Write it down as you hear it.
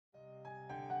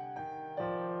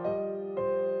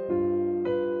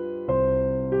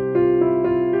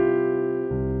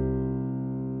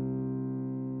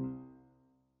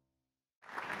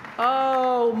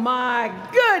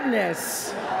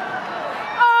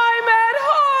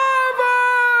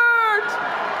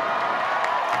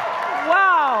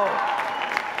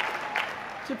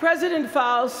President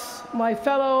Faust, my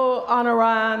fellow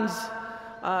honorands,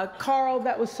 Carl,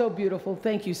 that was so beautiful,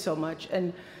 thank you so much,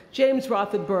 and James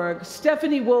Rothenberg,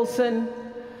 Stephanie Wilson,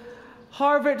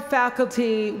 Harvard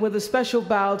faculty, with a special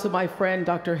bow to my friend,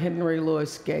 Dr. Henry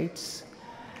Louis Gates.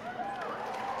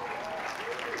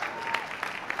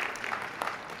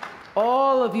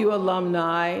 All of you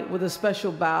alumni, with a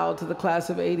special bow to the class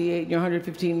of '88 and your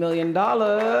 $115 million.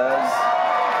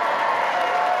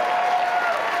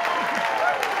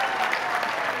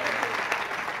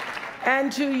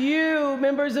 And to you,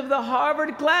 members of the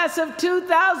Harvard class of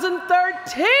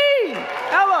 2013,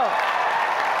 hello.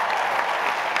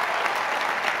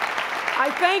 I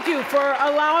thank you for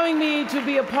allowing me to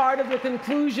be a part of the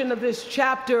conclusion of this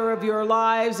chapter of your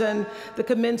lives and the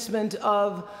commencement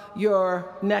of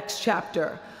your next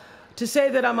chapter. To say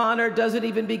that I'm honored doesn't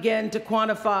even begin to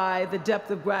quantify the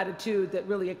depth of gratitude that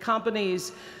really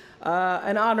accompanies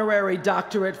an honorary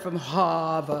doctorate from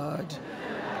Harvard.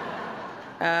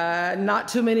 Not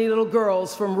too many little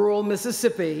girls from rural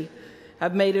Mississippi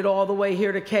have made it all the way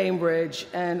here to Cambridge,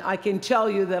 and I can tell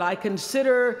you that I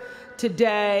consider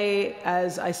today,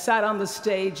 as I sat on the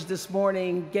stage this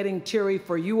morning, getting teary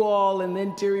for you all and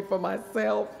then teary for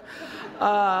myself,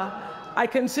 I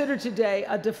consider today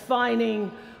a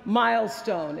defining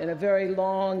milestone in a very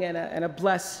long and a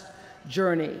blessed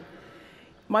journey.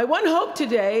 My one hope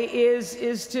today is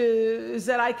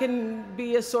that I can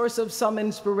be a source of some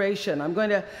inspiration. I'm going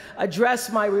to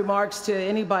address my remarks to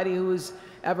anybody who's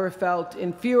ever felt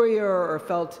inferior or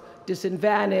felt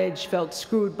disadvantaged, felt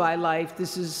screwed by life.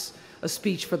 This is a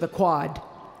speech for the quad.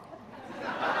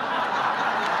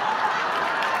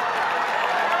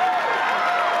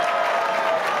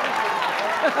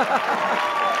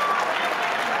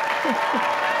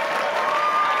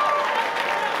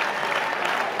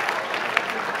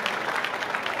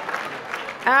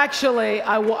 Actually,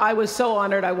 I was so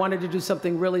honored. I wanted to do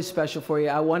something really special for you.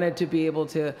 I wanted to be able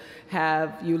to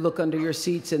have you look under your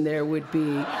seats and there would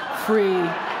be free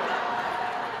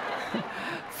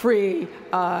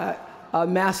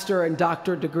master and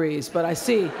doctor degrees. But I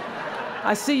see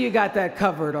you got that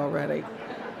covered already.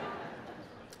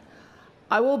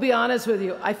 I will be honest with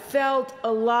you. I felt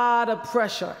a lot of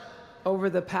pressure over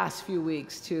the past few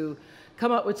weeks to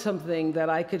come up with something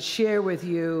that I could share with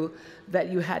you that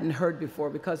you hadn't heard before,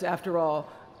 because after all,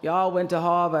 y'all went to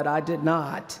Harvard, I did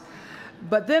not.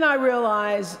 But then I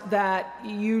realized that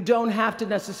you don't have to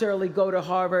necessarily go to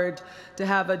Harvard to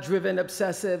have a driven,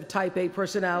 obsessive, type A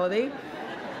personality,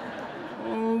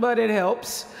 but it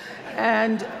helps.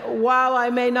 And while I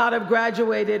may not have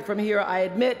graduated from here, I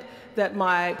admit that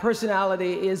my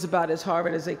personality is about as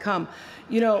Harvard as they come.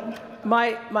 You know,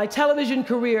 my television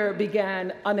career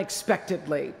began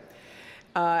unexpectedly.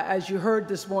 As you heard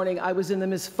this morning, I was in the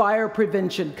Miss Fire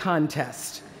Prevention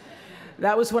contest.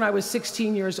 That was when I was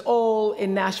 16 years old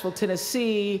in Nashville,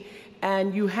 Tennessee,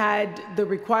 and you had the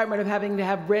requirement of having to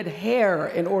have red hair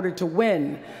in order to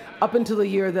win up until the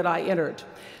year that I entered.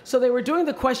 So they were doing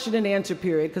the question and answer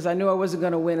period, because I knew I wasn't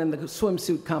going to win in the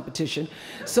swimsuit competition.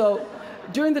 So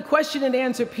during the question and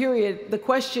answer period, the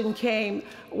question came,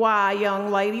 "Why,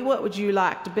 young lady, what would you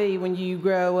like to be when you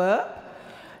grow up?"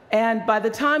 And by the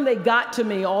time they got to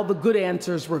me, all the good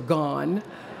answers were gone.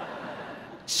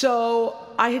 So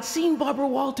I had seen Barbara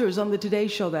Walters on the Today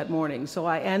Show that morning, so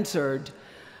I answered,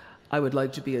 "I would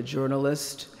like to be a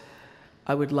journalist.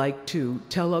 I would like to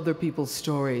tell other people's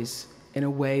stories in a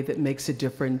way that makes a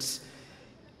difference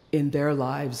in their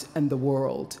lives and the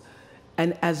world."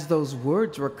 And as those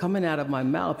words were coming out of my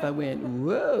mouth, I went,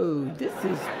 "Whoa, this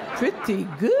is pretty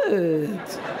good.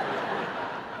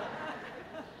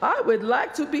 I would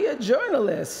like to be a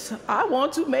journalist. I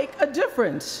want to make a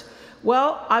difference."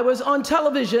 Well, I was on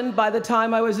television by the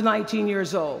time I was 19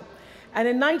 years old. And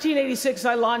in 1986,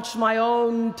 I launched my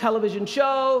own television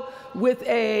show with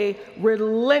a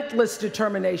relentless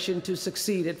determination to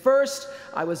succeed. At first,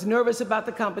 I was nervous about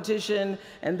the competition,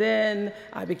 and then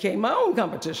I became my own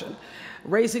competition,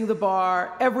 raising the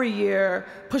bar every year,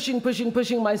 pushing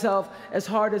myself as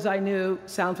hard as I knew.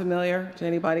 Sound familiar to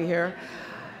anybody here?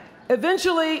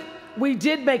 Eventually, we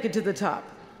did make it to the top,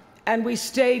 and we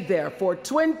stayed there for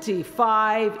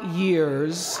 25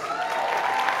 years.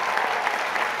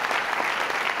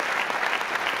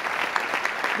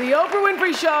 The Oprah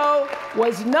Winfrey Show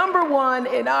was #1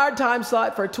 in our time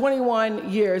slot for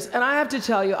 21 years, and I have to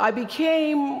tell you, I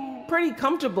became pretty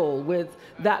comfortable with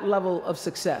that level of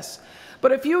success.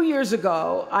 But a few years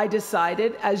ago, I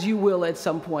decided, as you will at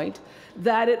some point,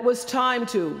 that it was time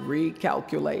to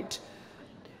recalculate,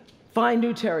 find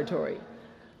new territory,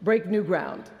 break new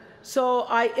ground. So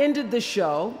I ended the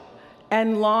show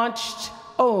and launched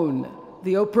OWN,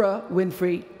 the Oprah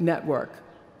Winfrey Network.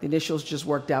 The initials just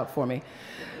worked out for me.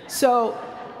 So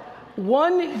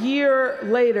 1 year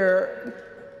later,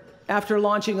 after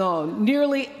launching OWN,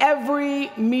 nearly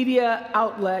every media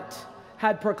outlet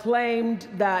had proclaimed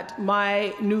that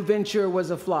my new venture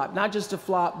was a flop. Not just a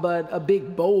flop, but a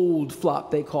big, bold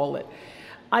flop, they call it.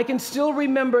 I can still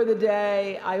remember the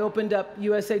day I opened up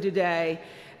USA Today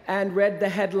and read the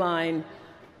headline,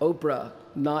 "Oprah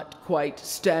not quite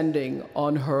standing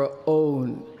on her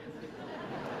own."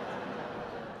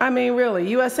 I mean, really,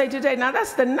 USA Today, now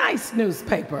that's the nice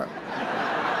newspaper.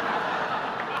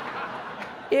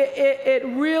 It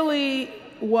really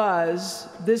was,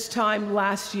 this time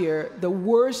last year, the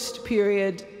worst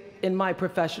period in my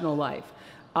professional life.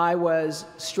 I was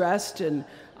stressed and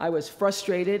I was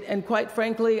frustrated, and quite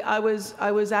frankly, I was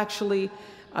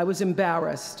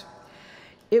embarrassed.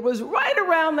 It was right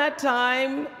around that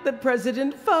time that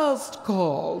President Faust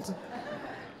called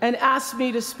and asked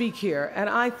me to speak here, and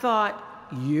I thought,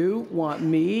 you want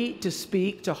me to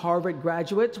speak to Harvard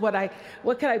graduates? What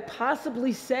could I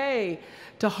possibly say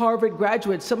to Harvard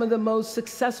graduates, some of the most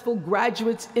successful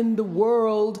graduates in the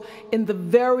world, in the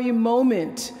very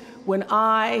moment when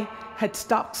I had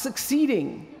stopped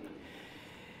succeeding?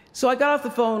 So I got off the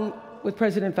phone with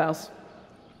President Faust,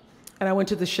 and I went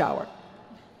to the shower.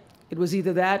 It was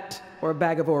either that or a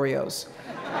bag of Oreos.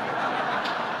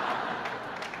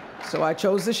 So I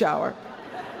chose the shower.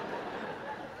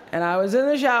 And I was in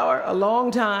the shower a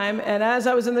long time, and as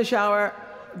I was in the shower,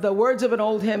 the words of an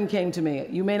old hymn came to me.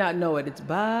 You may not know it. It's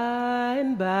by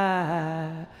and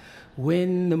by,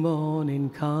 when the morning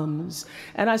comes.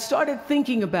 And I started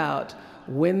thinking about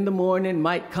when the morning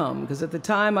might come, because at the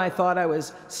time I thought I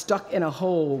was stuck in a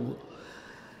hole.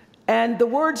 And the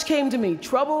words came to me,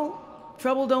 trouble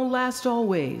don't last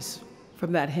always,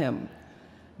 from that hymn.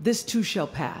 This too shall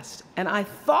pass. And I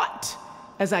thought,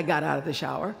 as I got out of the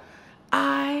shower,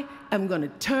 I am going to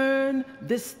turn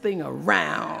this thing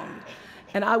around,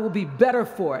 and I will be better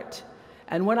for it.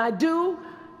 And when I do,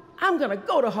 I'm going to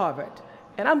go to Harvard,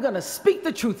 and I'm going to speak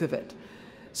the truth of it.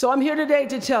 So I'm here today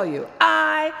to tell you,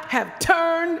 I have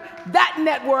turned that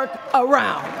network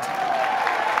around.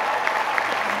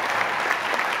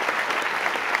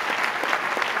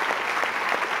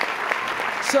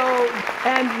 So,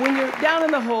 and when you're down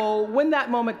in the hole, when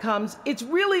that moment comes, it's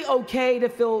really okay to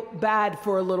feel bad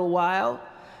for a little while.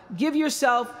 Give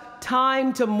yourself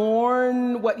time to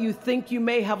mourn what you think you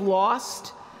may have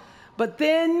lost. But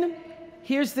then,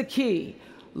 here's the key.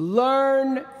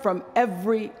 Learn from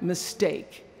every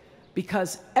mistake,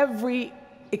 because every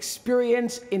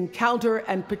experience, encounter,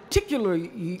 and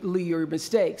particularly your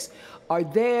mistakes, are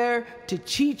there to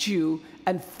teach you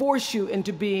and force you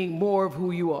into being more of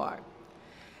who you are.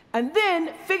 And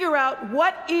then figure out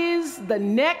what is the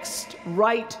next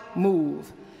right move.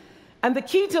 And the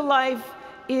key to life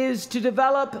is to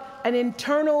develop an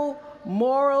internal,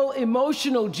 moral,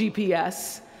 emotional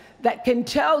GPS that can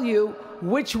tell you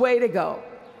which way to go.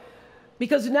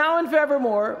 Because now and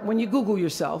forevermore, when you Google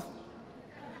yourself,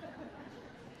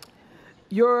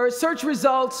 your search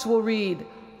results will read,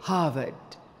 Harvard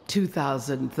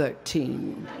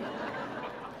 2013.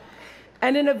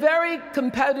 And in a very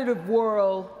competitive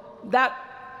world, that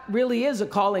really is a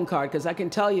calling card, because I can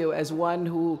tell you, as one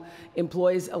who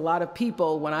employs a lot of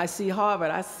people, when I see Harvard,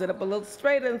 I sit up a little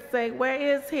straighter and say, where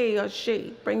is he or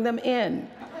she? Bring them in.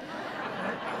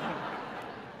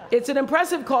 It's an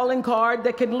impressive calling card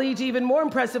that can lead to even more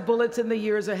impressive bullets in the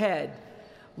years ahead.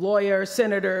 Lawyer,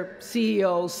 senator,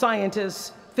 CEO,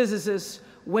 scientists, physicists,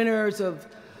 winners of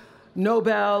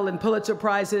Nobel and Pulitzer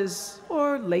Prizes,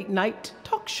 or late-night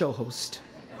talk show host.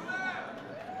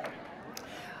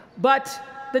 But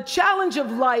the challenge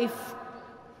of life,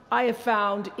 I have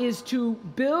found, is to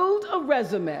build a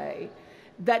resume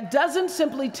that doesn't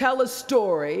simply tell a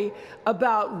story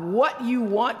about what you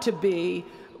want to be,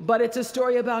 but it's a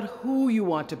story about who you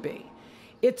want to be.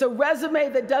 It's a resume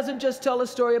that doesn't just tell a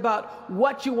story about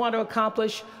what you want to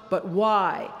accomplish, but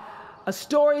why. A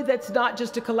story that's not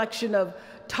just a collection of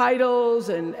titles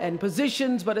and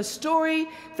positions, but a story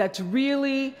that's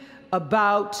really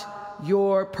about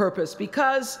your purpose.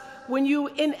 Because when you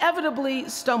inevitably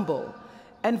stumble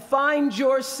and find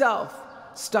yourself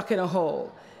stuck in a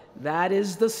hole, that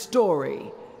is the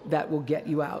story that will get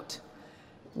you out.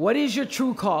 What is your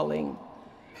true calling?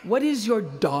 What is your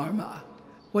dharma?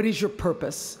 What is your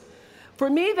purpose? For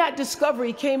me, that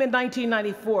discovery came in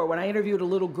 1994 when I interviewed a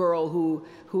little girl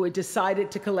who had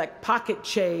decided to collect pocket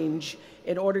change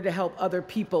in order to help other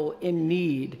people in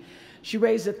need. She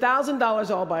raised $1,000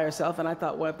 all by herself, and I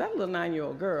thought, well, if that little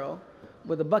 9-year-old girl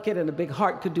with a bucket and a big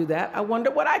heart could do that, I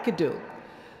wonder what I could do.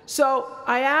 So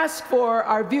I asked for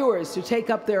our viewers to take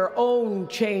up their own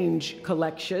change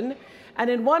collection. And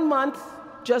in 1 month,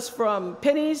 just from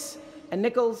pennies and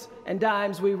nickels and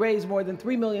dimes, we raised more than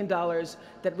 $3 million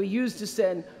that we used to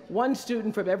send one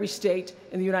student from every state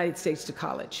in the United States to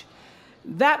college.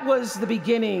 That was the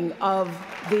beginning of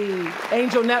the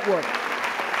Angel Network.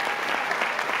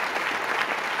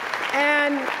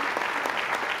 And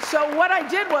so what I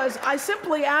did was I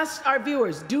simply asked our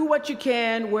viewers, do what you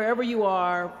can wherever you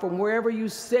are, from wherever you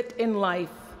sit in life.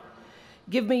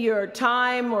 Give me your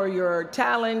time or your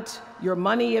talent, your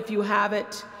money if you have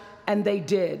it, and they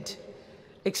did.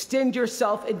 Extend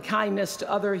yourself in kindness to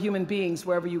other human beings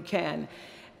wherever you can.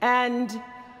 And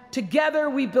together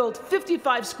we built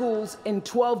 55 schools in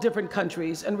 12 different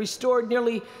countries and restored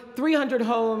nearly 300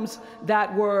 homes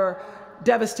that were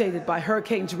devastated by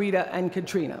Hurricanes Rita and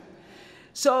Katrina.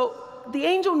 So the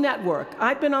Angel Network,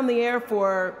 I've been on the air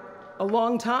for a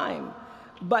long time,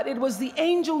 but it was the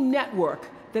Angel Network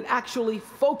that actually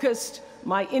focused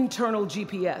my internal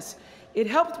GPS. It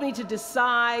helped me to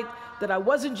decide that I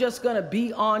wasn't just going to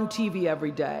be on TV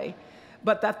every day,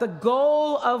 but that the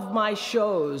goal of my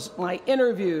shows, my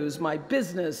interviews, my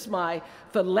business, my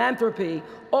philanthropy,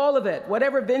 all of it,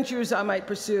 whatever ventures I might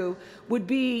pursue, would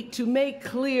be to make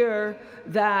clear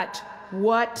that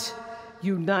what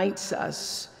unites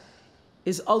us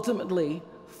is ultimately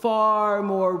far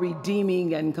more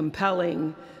redeeming and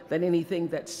compelling than anything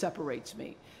that separates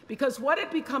me. Because what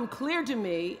had become clear to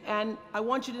me, and I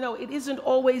want you to know, it isn't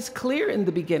always clear in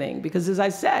the beginning, because as I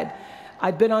said,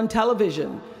 I'd been on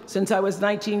television since I was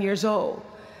 19 years old.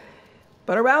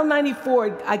 But around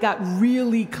 94, I got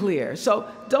really clear. So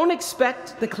don't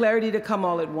expect the clarity to come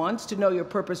all at once, to know your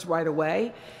purpose right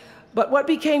away. But what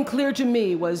became clear to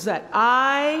me was that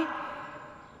I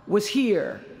was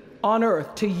here on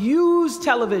earth to use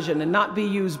television and not be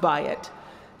used by it,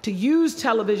 to use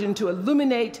television to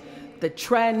illuminate the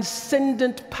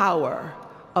transcendent power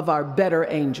of our better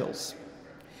angels.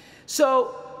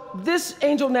 So this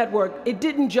Angel Network, it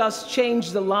didn't just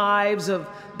change the lives of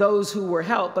those who were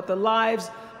helped, but the lives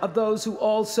of those who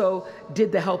also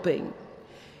did the helping.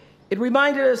 It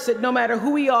reminded us that no matter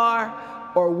who we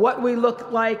are, or what we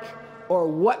look like, or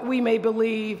what we may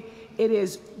believe, it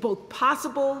is both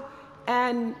possible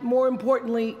and, more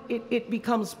importantly, it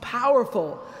becomes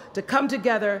powerful to come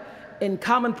together in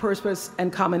common purpose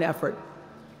and common effort.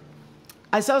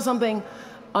 I saw something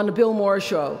on the Bill Maher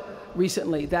show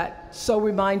recently that so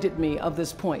reminded me of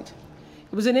this point.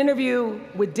 It was an interview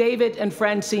with David and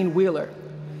Francine Wheeler.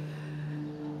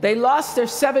 They lost their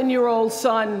 7-year-old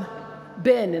son,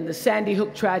 Ben, in the Sandy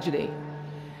Hook tragedy.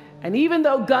 And even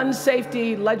though gun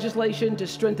safety legislation to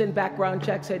strengthen background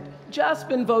checks had just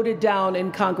been voted down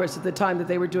in Congress at the time that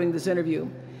they were doing this interview,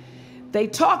 they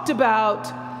talked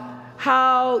about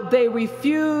how they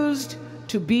refused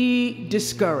to be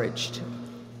discouraged.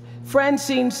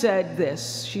 Francine said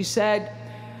this. She said,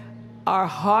 "Our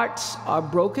hearts are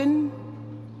broken,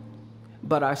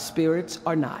 but our spirits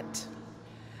are not.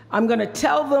 I'm going to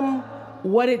tell them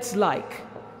what it's like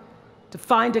to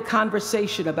find a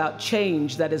conversation about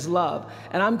change that is love,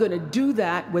 and I'm going to do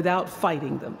that without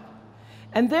fighting them."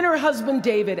 And then her husband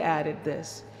David added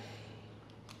this: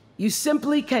 "You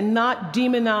simply cannot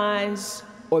demonize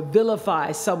or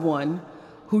vilify someone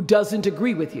who doesn't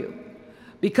agree with you,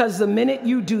 because the minute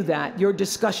you do that, your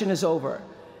discussion is over,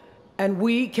 and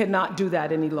we cannot do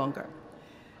that any longer.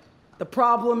 The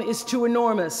problem is too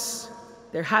enormous.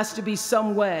 There has to be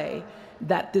some way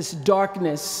that this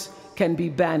darkness can be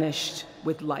banished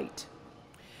with light."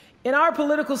 In our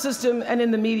political system and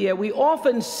in the media, we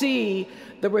often see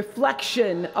the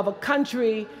reflection of a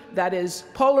country that is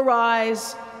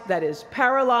polarized, that is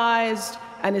paralyzed,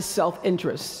 and is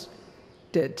self-interested.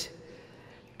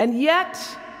 And yet,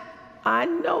 I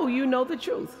know you know the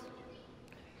truth.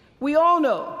 We all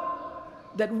know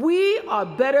that we are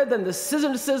better than the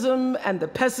cynicism and the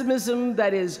pessimism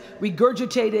that is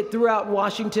regurgitated throughout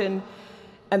Washington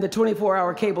and the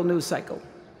 24-hour cable news cycle.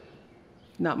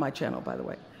 Not my channel, by the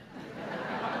way.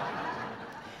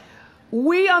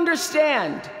 We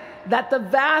understand that the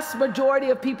vast majority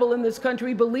of people in this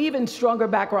country believe in stronger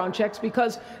background checks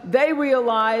because they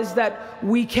realize that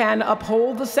we can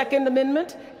uphold the Second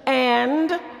Amendment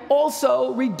and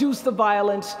also reduce the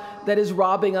violence that is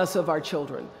robbing us of our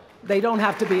children. They don't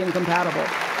have to be incompatible.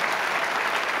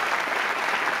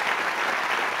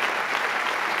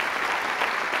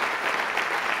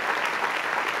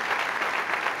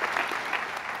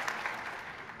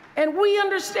 And we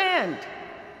understand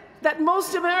that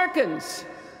most Americans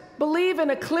believe in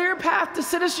a clear path to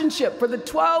citizenship for the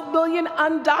 12 million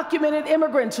undocumented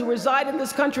immigrants who reside in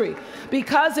this country,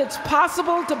 because it's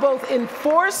possible to both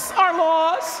enforce our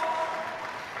laws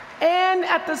and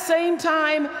at the same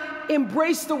time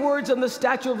embrace the words on the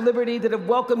Statue of Liberty that have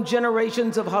welcomed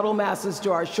generations of huddled masses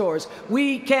to our shores.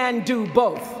 We can do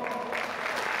both.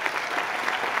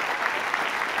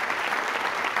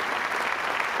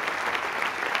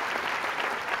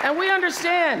 And we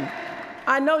understand,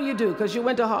 I know you do because you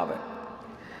went to Harvard,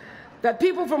 that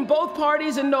people from both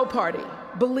parties and no party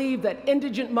believe that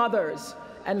indigent mothers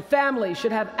and families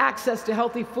should have access to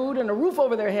healthy food and a roof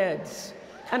over their heads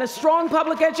and a strong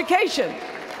public education.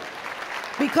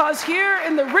 Because here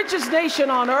in the richest nation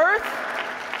on earth,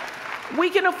 we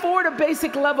can afford a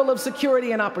basic level of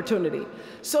security and opportunity.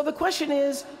 So the question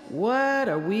is, what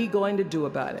are we going to do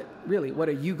about it? Really, what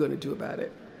are you going to do about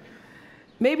it?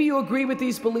 Maybe you agree with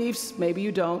these beliefs, maybe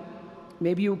you don't.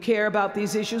 Maybe you care about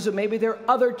these issues, or maybe there are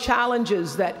other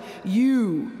challenges that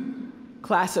you,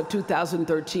 class of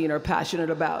 2013, are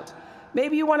passionate about.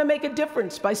 Maybe you want to make a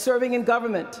difference by serving in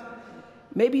government.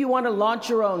 Maybe you want to launch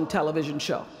your own television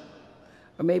show.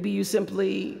 Or maybe you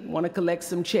simply want to collect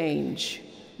some change.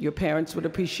 Your parents would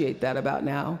appreciate that about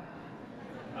now.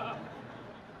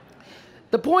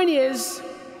 The point is,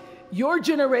 your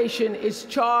generation is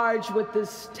charged with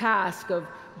this task of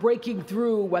breaking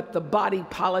through what the body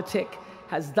politic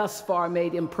has thus far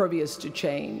made impervious to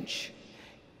change.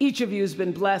 Each of you has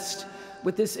been blessed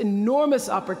with this enormous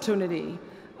opportunity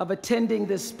of attending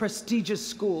this prestigious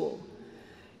school.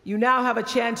 You now have a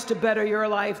chance to better your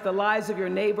life, the lives of your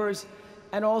neighbors,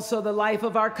 and also the life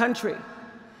of our country.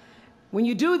 When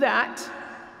you do that,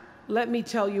 let me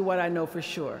tell you what I know for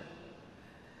sure.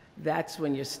 That's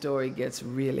when your story gets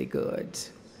really good.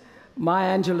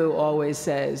 Maya Angelou always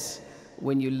says,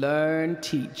 when you learn,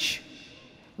 teach.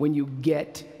 When you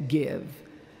get, give.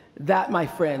 That, my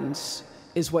friends,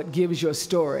 is what gives your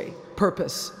story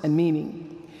purpose and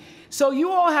meaning. So you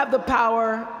all have the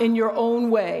power in your own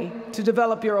way to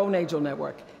develop your own angel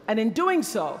network. And in doing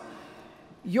so,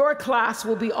 your class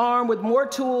will be armed with more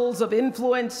tools of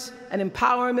influence and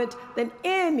empowerment than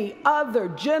any other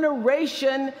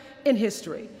generation in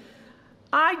history.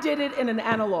 I did it in an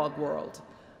analog world.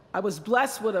 I was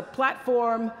blessed with a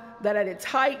platform that at its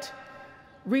height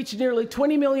reached nearly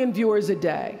 20 million viewers a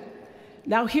day.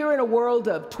 Now here in a world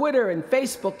of Twitter and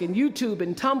Facebook and YouTube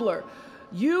and Tumblr,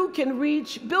 you can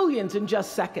reach billions in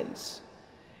just seconds.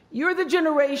 You're the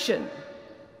generation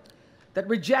that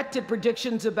rejected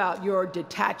predictions about your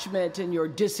detachment and your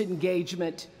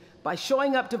disengagement by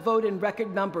showing up to vote in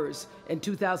record numbers in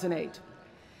 2008.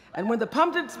 And when the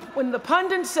pundits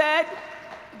said,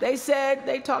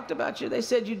 they talked about you, they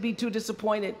said you'd be too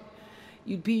disappointed,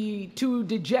 you'd be too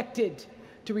dejected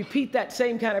to repeat that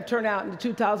same kind of turnout in the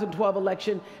 2012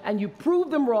 election, and you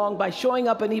proved them wrong by showing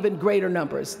up in even greater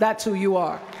numbers. That's who you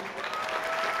are.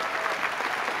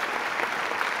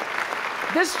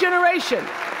 This generation,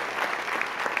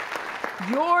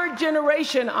 your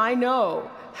generation, I know,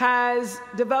 has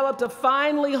developed a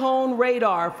finely honed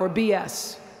radar for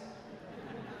BS.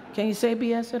 Can you say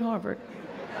BS at Harvard?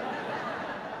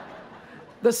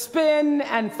 The spin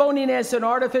and phoniness and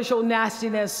artificial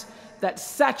nastiness that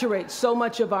saturates so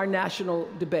much of our national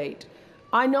debate.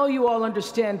 I know you all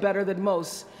understand better than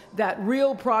most that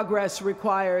real progress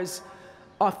requires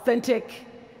an authentic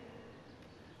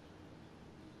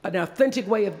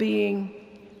way of being,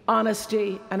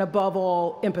 honesty, and above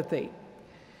all, empathy.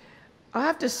 I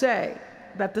have to say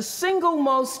that the single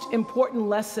most important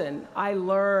lesson I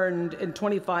learned in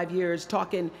 25 years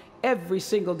talking every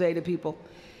single day to people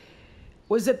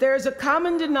was that there's a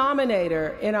common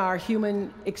denominator in our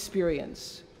human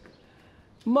experience.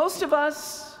 Most of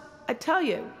us, I tell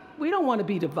you, we don't want to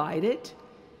be divided.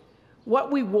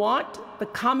 What we want, the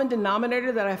common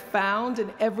denominator that I found in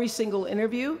every single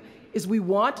interview, is we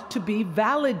want to be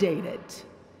validated.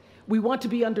 We want to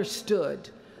be understood.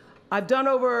 I've done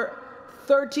over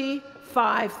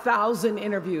 35,000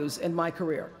 interviews in my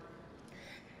career.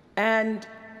 And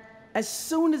as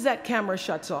soon as that camera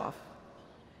shuts off,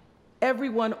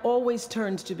 everyone always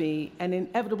turns to me and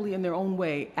inevitably in their own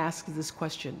way asks this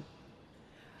question: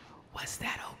 was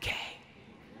that okay?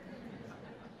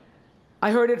 I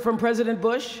heard it from President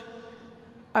Bush.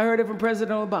 I heard it from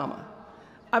President Obama.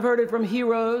 I've heard it from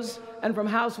heroes and from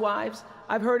housewives.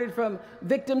 I've heard it from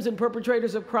victims and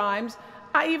perpetrators of crimes.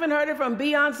 I even heard it from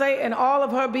Beyoncé and all of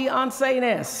her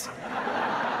Beyoncé-ness.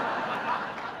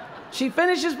 She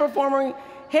finishes performing,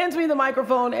 hands me the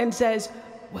microphone and says,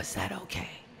 was that okay?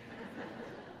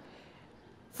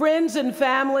 Friends and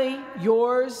family,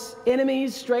 yours,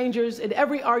 enemies, strangers, in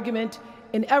every argument,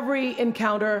 in every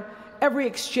encounter, every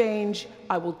exchange,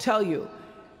 I will tell you,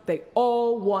 they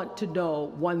all want to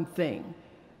know one thing.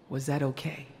 Was that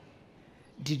okay?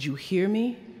 Did you hear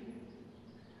me?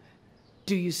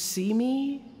 Do you see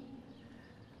me?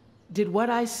 Did what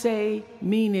I say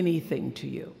mean anything to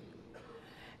you?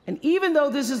 And even though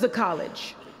this is the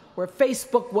college where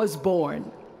Facebook was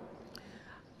born,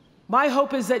 my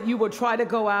hope is that you will try to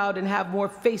go out and have more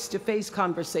face-to-face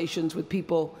conversations with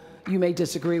people you may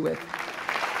disagree with.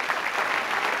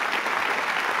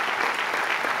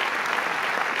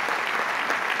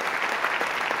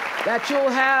 That you'll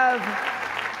have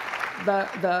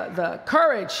the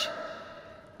courage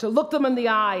to look them in the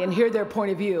eye and hear their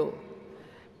point of view,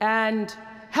 and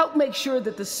help make sure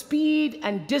that the speed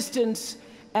and distance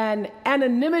and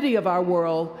anonymity of our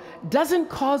world doesn't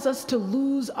cause us to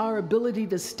lose our ability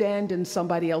to stand in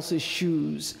somebody else's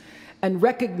shoes and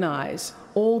recognize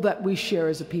all that we share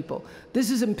as a people.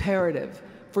 This is imperative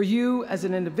for you as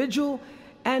an individual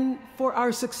and for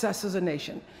our success as a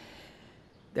nation.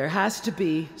 There has to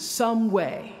be some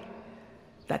way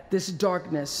that this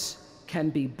darkness can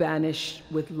be banished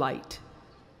with light.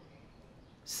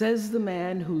 Says the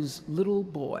man whose little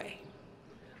boy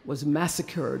was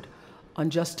massacred on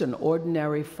just an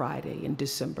ordinary Friday in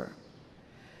December.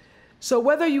 So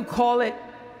whether you call it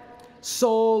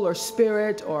soul or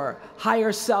spirit or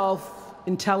higher self,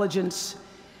 intelligence,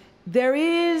 there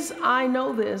is, I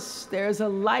know this, there's a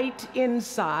light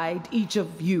inside each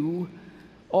of you,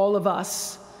 all of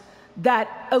us,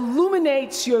 that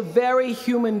illuminates your very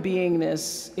human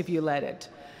beingness if you let it.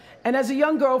 And as a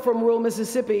young girl from rural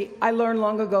Mississippi, I learned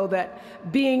long ago that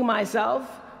being myself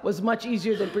was much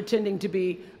easier than pretending to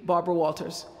be Barbara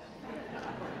Walters.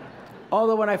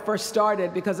 Although when I first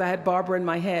started, because I had Barbara in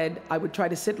my head, I would try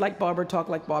to sit like Barbara, talk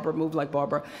like Barbara, move like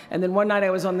Barbara. And then one night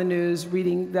I was on the news,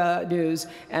 reading the news,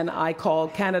 and I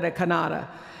called Canada, Canada.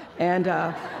 And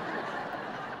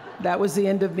that was the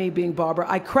end of me being Barbara.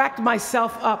 I cracked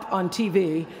myself up on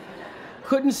TV,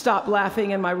 couldn't stop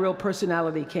laughing, and my real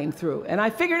personality came through. And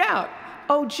I figured out,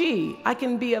 oh gee, I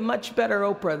can be a much better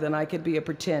Oprah than I could be a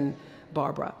pretend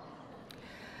Barbara.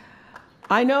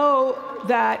 I know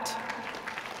that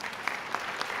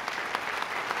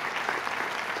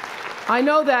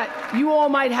you all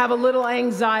might have a little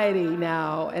anxiety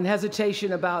now and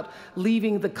hesitation about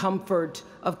leaving the comfort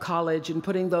of college and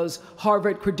putting those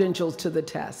Harvard credentials to the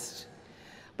test.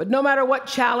 But no matter what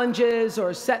challenges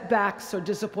or setbacks or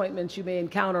disappointments you may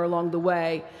encounter along the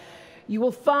way, you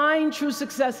will find true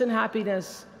success and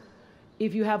happiness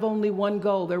if you have only one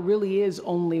goal. There really is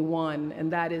only one,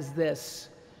 and that is this: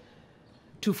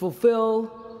 to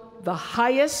fulfill the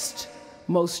highest,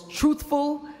 most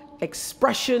truthful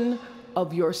expression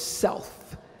of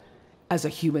yourself as a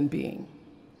human being.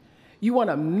 You want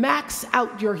to max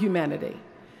out your humanity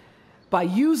by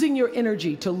using your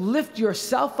energy to lift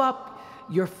yourself up,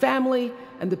 your family,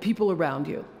 and the people around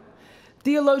you.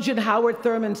 Theologian Howard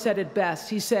Thurman said it best.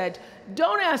 He said,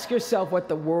 "Don't ask yourself what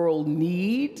the world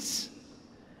needs.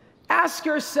 Ask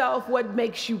yourself what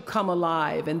makes you come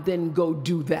alive, and then go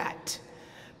do that.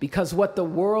 Because what the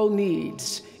world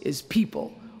needs is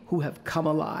people who have come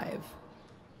alive."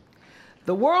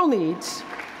 The world needs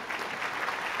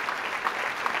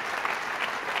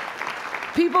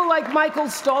people like Michael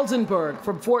Stolzenberg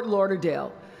from Fort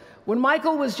Lauderdale. When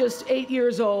Michael was just 8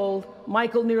 years old,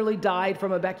 Michael nearly died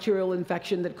from a bacterial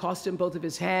infection that cost him both of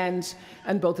his hands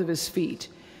and both of his feet.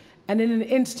 And in an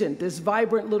instant, this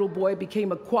vibrant little boy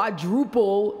became a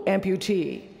quadruple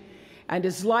amputee, and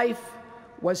his life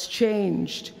was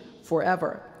changed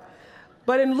forever.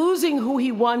 But in losing who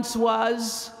he once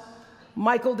was,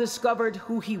 Michael discovered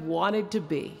who he wanted to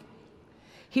be.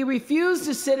 He refused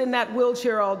to sit in that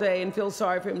wheelchair all day and feel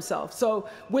sorry for himself. So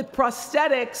with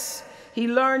prosthetics, he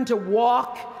learned to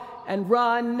walk and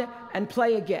run and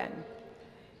play again.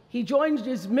 He joined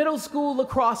his middle school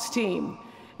lacrosse team.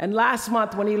 And last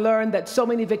month, when he learned that so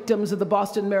many victims of the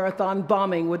Boston Marathon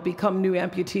bombing would become new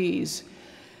amputees,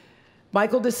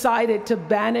 Michael decided to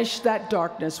banish that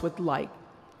darkness with light.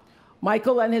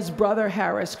 Michael and his brother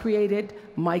Harris created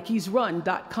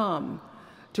MikeysRun.com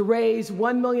to raise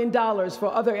 $1 million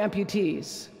for other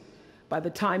amputees by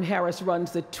the time Harris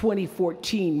runs the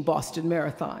 2014 Boston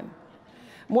Marathon.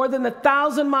 More than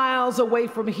 1,000 miles away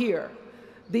from here,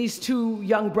 these two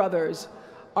young brothers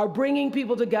are bringing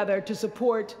people together to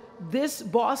support this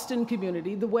Boston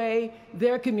community the way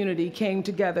their community came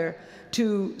together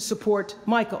to support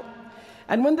Michael.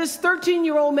 And when this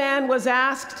 13-year-old man was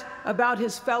asked about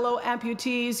his fellow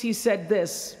amputees, he said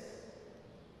this: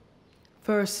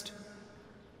 "First,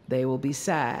 they will be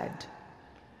sad.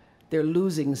 They're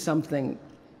losing something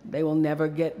they will never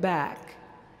get back.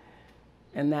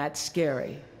 And that's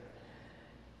scary.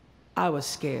 I was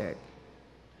scared.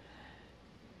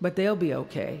 But they'll be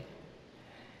okay.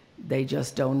 They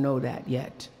just don't know that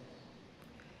yet.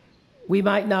 We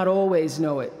might not always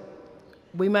know it.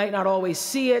 We might not always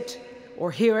see it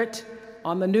or hear it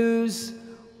on the news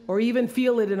or even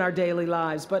feel it in our daily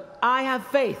lives. But I have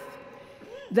faith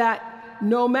that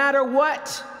no matter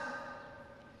what,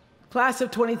 class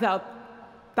of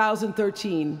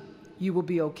 2013, you will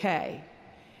be okay.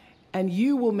 And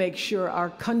you will make sure our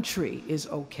country is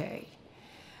okay.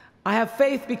 I have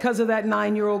faith because of that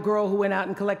 9-year-old girl who went out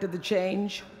and collected the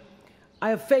change. I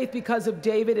have faith because of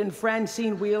David and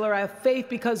Francine Wheeler. I have faith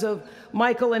because of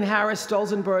Michael and Harris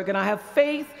Stolzenberg. And I have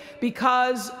faith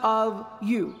because of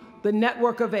you, the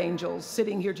network of angels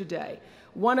sitting here today.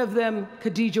 One of them,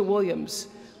 Khadijah Williams,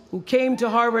 who came to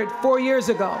Harvard 4 years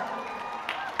ago.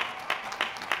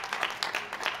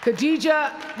 Khadijah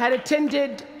had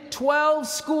attended 12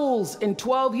 schools in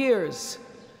 12 years,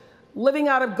 living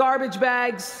out of garbage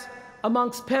bags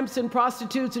amongst pimps and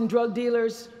prostitutes and drug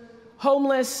dealers,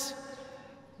 homeless,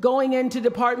 going into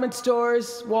department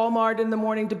stores, Walmart in the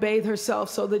morning to bathe herself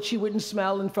so that she wouldn't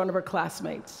smell in front of her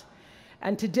classmates.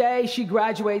 And today she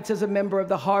graduates as a member of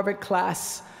the Harvard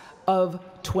class of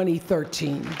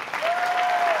 2013.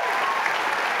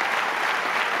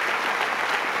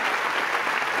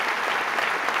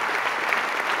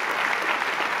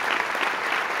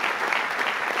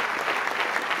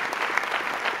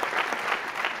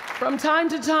 From time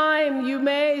to time, you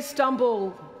may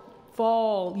stumble,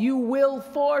 fall. You will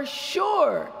for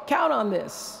sure count on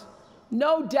this.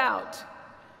 No doubt.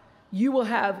 You will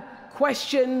have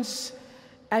questions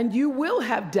and you will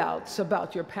have doubts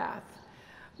about your path.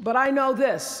 But I know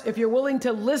this, if you're willing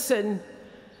to listen,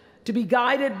 to be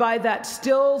guided by that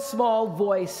still small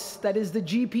voice that is the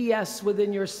GPS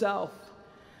within yourself,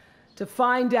 to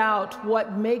find out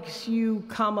what makes you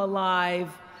come alive,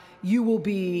 you will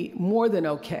be more than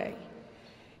okay.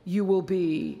 You will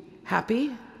be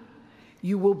happy,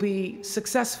 you will be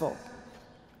successful,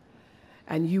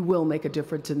 and you will make a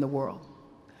difference in the world.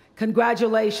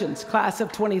 Congratulations, class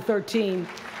of 2013.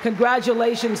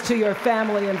 Congratulations to your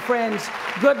family and friends.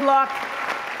 Good luck,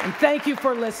 and thank you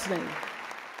for listening.